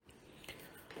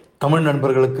தமிழ்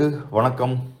நண்பர்களுக்கு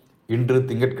வணக்கம். இன்று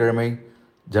திங்கட்கிழமை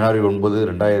ஜனவரி 9,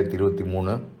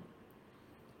 2023.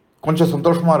 கொஞ்சம்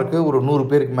சந்தோஷமாக இருக்குது. ஒரு 100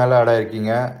 பேருக்கு மேலே ஆட்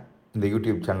ஆகிருக்கீங்க இந்த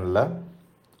யூடியூப் சேனலில்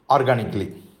ஆர்கானிக்லி.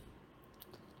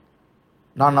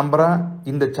 நான் நம்புகிறேன்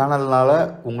இந்த சேனல்னால்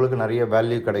உங்களுக்கு நிறைய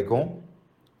வேல்யூ கிடைக்கும்,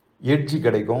 எட்ஜி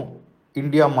கிடைக்கும்.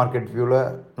 இந்தியா மார்க்கெட் வியூவில்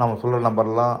நம்ம சொல்கிற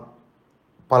நம்பர்லாம்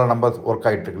பல நம்பர்ஸ் ஒர்க்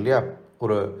ஆகிட்டுருக்கு இல்லையா,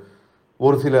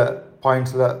 ஒரு சில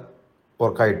பாயிண்ட்ஸில்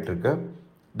ஒர்க் ஆகிட்டுருக்கு.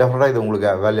 டெஃபினட்டாக இது உங்களுக்கு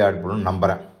வேல்யூ ஆட் பண்ணணும்னு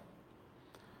நம்புகிறேன்.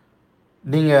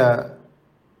 நீங்கள்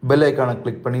பெல் ஐக்கானை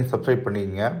கிளிக் பண்ணி சப்ஸ்கிரைப்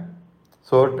பண்ணிக்கங்க.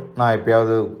 ஸோ நான்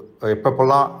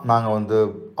எப்பப்போல்லாம் நாங்கள்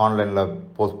ஆன்லைனில்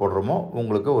போஸ்ட் போடுறோமோ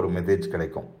உங்களுக்கு ஒரு மெசேஜ்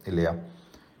கிடைக்கும் இல்லையா.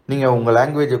 நீங்கள் உங்கள்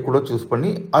லாங்குவேஜை கூட சூஸ்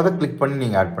பண்ணி அதை கிளிக் பண்ணி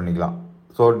நீங்கள் ஆட் பண்ணிக்கலாம்.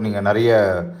 ஸோ நீங்கள் நிறைய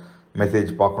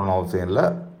மெசேஜ் பார்க்கணும் அவசியம் இல்லை.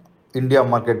 இந்தியா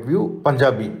மார்க்கெட் வியூ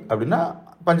பஞ்சாபி அப்படின்னா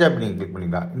பஞ்சாபி நீங்கள் கிளிக்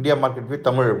பண்ணிக்கலாம். இந்தியா மார்க்கெட் வியூ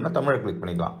தமிழ் அப்படின்னா தமிழை கிளிக்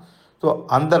பண்ணிக்கலாம். ஸோ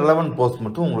அந்த 11 போஸ்ட்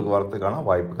மட்டும் உங்களுக்கு வரதுக்கான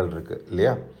வாய்ப்புகள் இருக்குது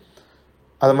இல்லையா.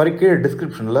 அது மாதிரி கீழே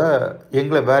டிஸ்கிரிப்ஷனில்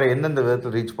எங்களை வேறு எந்தெந்த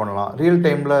விதத்தில் ரீச் பண்ணலாம், ரியல்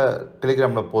டைமில்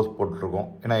டெலிகிராமில் போஸ்ட் போட்டுருக்கோம்.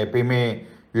 ஏன்னா எப்பயுமே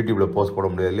யூடியூப்பில் போஸ்ட் போட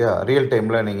முடியாது இல்லையா. ரியல்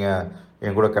டைமில் நீங்கள்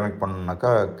என் கூட கனெக்ட்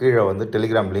பண்ணணுன்னாக்கா கீழே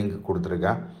டெலிகிராம் லிங்க்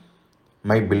கொடுத்துருக்கேன்,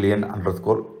 my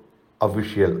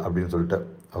billion_official அப்படின்னு சொல்லிட்டு.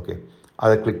 ஓகே,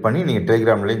 அதை கிளிக் பண்ணி நீங்கள்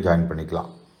டெலிகிராம்லேயும் ஜாயின் பண்ணிக்கலாம்.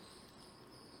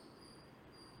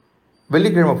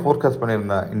 வெள்ளிக்கிழமை ஃபோர்காஸ்ட்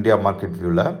பண்ணியிருந்தேன் இந்தியா மார்க்கெட்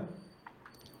வியூவில்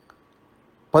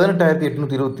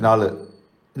 18,824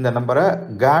 இந்த நம்பரை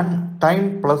Gann time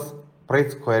plus price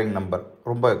squaring number,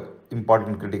 ரொம்ப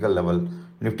important critical level,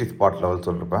 Nifty spot level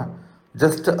சொல்லியிருப்பேன்.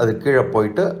 ஜஸ்ட் அது கீழே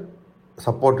போயிட்டு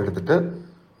சப்போர்ட் எடுத்துகிட்டு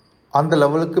அந்த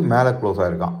லெவலுக்கு மேலே க்ளோஸ்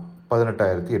ஆகிருக்கான்.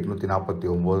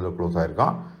 18,849 க்ளோஸ்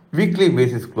ஆகிருக்கான். Weekly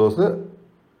basis close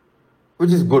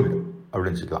which is good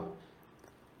அப்படின்னு வச்சுக்கலாம்.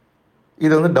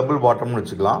 இது டபுள் பாட்டம்னு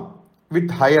வச்சுக்கலாம்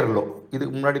வித் ஹையர் லோ.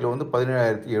 இதுக்கு முன்னாடியில்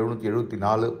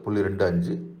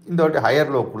 17,774.25. இந்த வாட்டி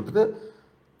ஹையர் லோ கொடுத்துட்டு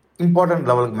இம்பார்ட்டன்ட்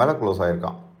லெவலுக்கு மேலே க்ளோஸ்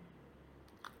ஆகிருக்கான்.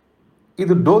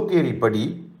 இது டோ தியரி படி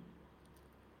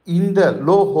இந்த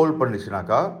லோ ஹோல்ட்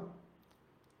பண்ணிச்சுனாக்கா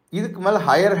இதுக்கு மேலே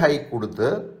ஹையர் ஹை கொடுத்து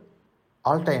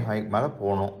ஆல் டைம் ஹைக்கு மேலே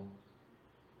போகணும்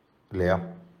இல்லையா.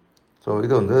 ஸோ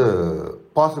இது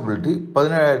பாசிபிலிட்டி.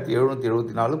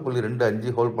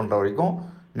 17,774.25 ஹோல்ட் பண்ணுற வரைக்கும்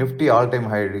நிஃப்டி ஆல் டைம்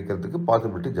ஹை அடிக்கிறதுக்கு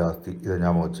பாசிபிலிட்டி ஜாஸ்தி. இதை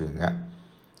ஞாபகம் வச்சுக்கோங்க.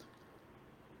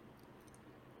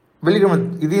 வெள்ளிக்கிழமை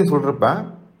இதையும் சொல்கிறப்பேன்,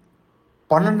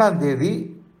 12ஆம் தேதி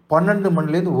 12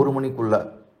 மணிலேருந்து 1 மணிக்குள்ளே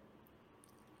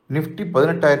நிஃப்டி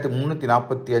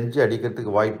 18,345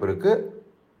 அடிக்கிறதுக்கு வாய்ப்பு இருக்குது.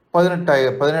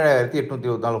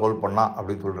 17,824 ஹோல்ட் பண்ணலாம்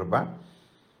அப்படின்னு சொல்லியிருப்பேன்.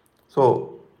 ஸோ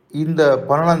இந்த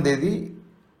 12ஆம் தேதி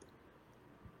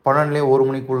 12லேயும் 1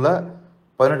 மணிக்குள்ளே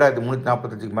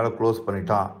 18,345 மேலே க்ளோஸ்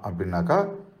பண்ணிட்டான் அப்படின்னாக்கா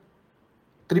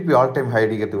திருப்பி ஆல் டைம் ஹை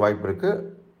அடிக்கிறதுக்கு வாய்ப்பு இருக்குது.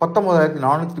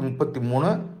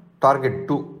 19,433 டார்கெட்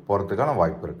 2 போகிறதுக்கான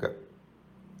வாய்ப்பு இருக்குது.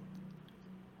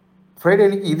 ஃப்ரைடே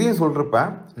அன்றைக்கி இதையும் சொல்லியிருப்பேன்.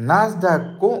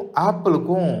 நாஸ்டாக்கும்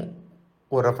ஆப்பிளுக்கும்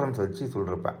ஒரு ரெஃபரன்ஸ் வச்சு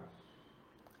சொல்லியிருப்பேன்.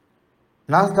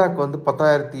 நாஸ்டாக்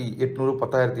 10,800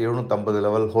 10,750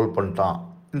 லெவல் ஹோல்ட் பண்ணிட்டான்.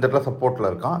 இந்த இடத்துல சப்போர்ட்டில்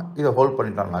இருக்கான். இதை ஹோல்ட்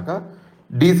பண்ணிட்டான்னாக்கா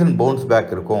டீசன்ட் பவுன்ஸ்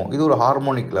பேக் இருக்கும். இது ஒரு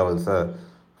harmonic level sir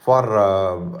for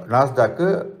Nasdaq.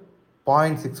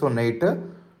 0.618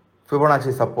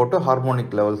 Fibonacci support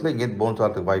harmonic லெவல்ஸில் இங்கேருந்து பவுன்ஸ்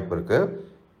ஆகிறதுக்கு வாய்ப்பு இருக்குது.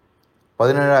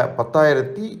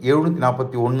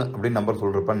 10,741 அப்படின்னு நம்பர்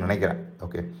சொல்லியிருப்பேன்னு நினைக்கிறேன்.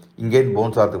 ஓகே, இங்கேருந்து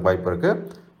பவுன்ஸ் ஆகிறதுக்கு வாய்ப்பு இருக்குது.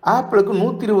 ஆப்பிளுக்கு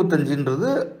 125ன்றது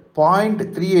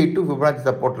 0.382 ஃபிபனாச்சி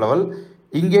சப்போர்ட் லெவல்,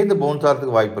 இங்கேருந்து பவுன்ஸ்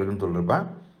ஆகிறதுக்கு வாய்ப்பு இருக்குதுன்னு சொல்லியிருப்பேன்.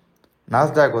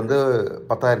 நாஸ்டாக்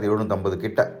 10,750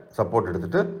 கிட்ட சப்போர்ட்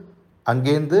எடுத்துகிட்டு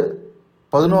அங்கேருந்து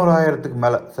 11,000க்கு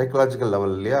மேலே சைக்கலாஜிக்கல்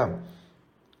லெவல் இல்லையா,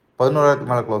 11,000க்கு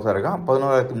மேலே க்ளோஸ் ஆகிருக்கான்.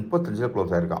 11,035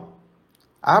 க்ளோஸ் ஆகிருக்கான்.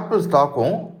 ஆப்பிள்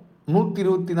ஸ்டாக்கும்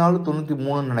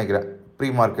 124.93 நினைக்கிறேன் pre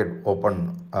market open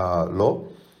low.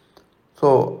 So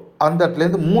அந்த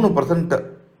இடத்துலேருந்து 3%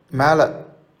 மேலே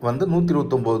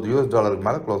 $129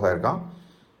 மேலே க்ளோஸ் ஆகிருக்கான்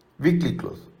வீக்லி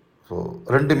க்ளோஸ். ஸோ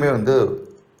ரெண்டுமே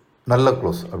நல்ல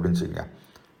க்ளோஸ் அப்படின்னு வச்சுக்கோங்க.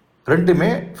 ரெண்டுமே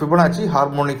Fibonacci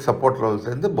harmonic support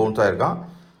லெவல்ஸ்லேருந்து bounce ஆகிருக்கான்.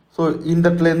 So இந்த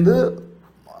இடத்துலேருந்து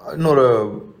இன்னொரு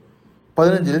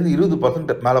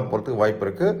 15-20% மேலே போகிறதுக்கு வாய்ப்பு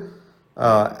இருக்குது.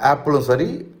 ஆப்பிளும் சரி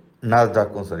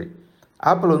நாஸ்டாக்கும் சரி.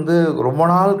 ஆப்பிள் ரொம்ப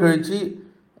நாள் கழித்து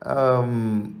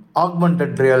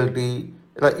ஆக்மெண்டட் ரியாலிட்டி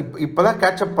இப்போ தான்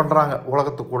கேட்சப் பண்ணுறாங்க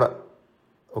உலகத்துக்கு கூட.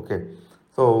 ஓகே,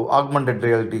 ஸோ ஆக்மெண்டட்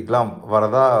ரியாலிட்டிக்கெலாம்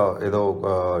வரதா ஏதோ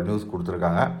நியூஸ்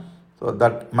கொடுத்துருக்காங்க. So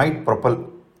that might propel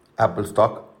Apple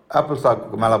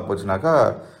stock மேலே போச்சுனாக்கா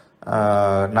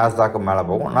நாஸ்டாக்கு மேலே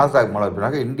போகும். நாஸ்டாக் மேலே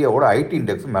போச்சுனாக்கா இந்தியாவோட ஐடி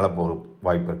இண்டெக்ஸும் மேலே போக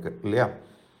வாய்ப்பு இருக்குது இல்லையா.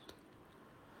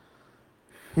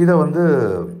 இதை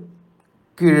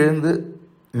கீழேந்து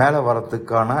மேலே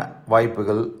வரத்துக்கான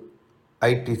வாய்ப்புகள்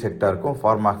ஐடி செக்டாருக்கும்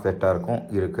ஃபார்மாக் செக்டாருக்கும்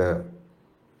இருக்க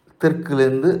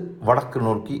தெற்குலேருந்து வடக்கு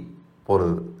நோக்கி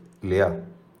போகிறது இல்லையா.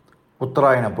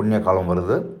 உத்தராயண புண்ணிய காலம்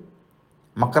வருது,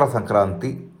 மக்கர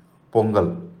சங்கராந்தி,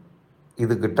 பொங்கல்,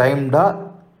 இதுக்கு டைம்டாக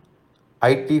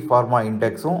ஐடி ஃபார்மா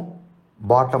இண்டெக்ஸும்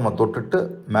பாட்டமை தொட்டுட்டு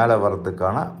மேலே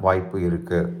வர்றதுக்கான வாய்ப்பு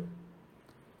இருக்குது.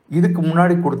 இதுக்கு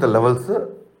முன்னாடி கொடுத்த லெவல்ஸு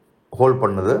ஹோல்ட்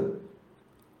பண்ணுது.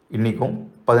 இன்றைக்கும்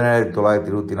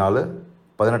 17,924,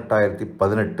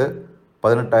 18,018,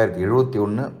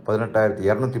 18,071,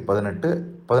 18,218,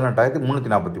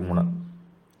 18,343.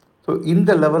 ஸோ இந்த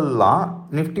லெவல்லாம்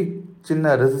நிஃப்டி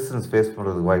சின்ன ரெசிஸ்டன்ஸ் ஃபேஸ்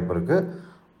பண்ணுறதுக்கு வாய்ப்பு இருக்குது.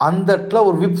 அந்த இடத்துல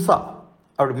ஒரு விப்ஸா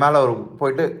அப்படி மேலே ஒரு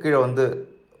போயிட்டு கீழே வந்து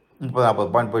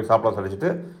 30-40 பாயிண்ட் போய் ஸ்டாப் லாஸ் அடிச்சுட்டு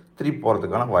திருப்பி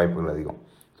போகிறதுக்கான வாய்ப்புகள் அதிகம்.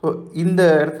 ஸோ இந்த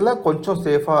இடத்துல கொஞ்சம்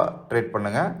சேஃபாக ட்ரேட்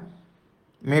பண்ணுங்கள்.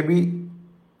 மேபி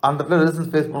அந்த இடத்துல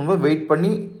ரெசிஸ்டன்ஸ் ஃபேஸ் பண்ணும்போது வெயிட்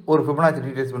பண்ணி ஒரு ஃபிபனாச்சி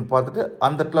ரீட்ரேஸ்மெண்ட் பார்த்துட்டு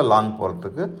அந்த இடத்துல லாங்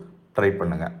போகிறதுக்கு ட்ரை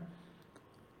பண்ணுங்கள்.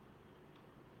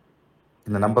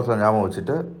 இந்த நம்பர்ஸ்லாம் ஞாபகம்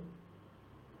வச்சுட்டு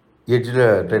எட்ஜில்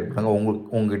ட்ரேட் பண்ணுங்கள்.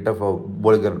 உங்ககிட்ட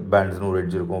போலிகர் பேண்ட்ஸ்னு ஒரு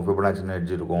எட்ஜ் இருக்கும், ஃபிபனாச்சின்னு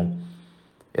எட்ஜ் இருக்கும்,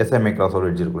 எஸ்எம்ஏ கிராஸ் ஒரு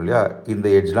எட்ஜ் இருக்கும் இல்லையா. இந்த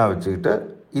எட்ஜ்லாம் வச்சுக்கிட்டு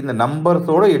இந்த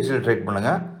நம்பர்ஸோடு எட்ஜில் ட்ரேட்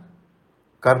பண்ணுங்கள்.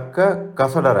 கற்க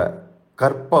கசடர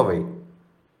கற்பவை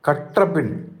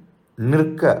கற்றபின்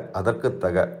நிற்க அதற்கு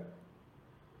தக.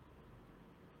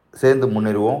 சேர்ந்து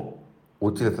முன்னேறுவோம்.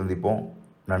 உச்சியில் சந்திப்போம்.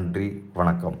 நன்றி,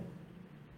 வணக்கம்.